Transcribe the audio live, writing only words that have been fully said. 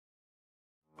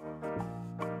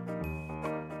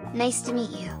Nice to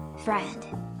meet you, friend.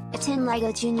 Attend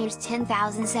LEGO Junior's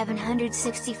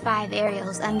 10,765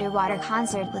 Ariel's Underwater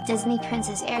Concert with Disney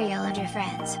Princess Ariel and her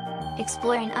friends.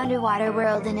 Explore an underwater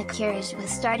world in a carriage with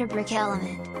starter brick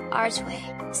element, archway,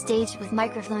 stage with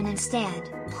microphone and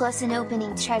stand, plus an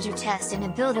opening treasure chest and a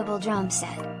buildable drum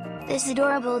set. This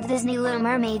adorable Disney Little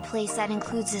Mermaid playset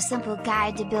includes a simple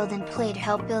guide to build and play to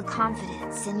help build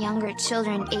confidence in younger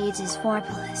children ages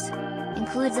 4+.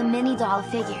 Includes a mini doll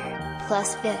figure,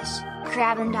 plus fish,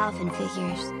 crab and dolphin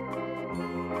figures.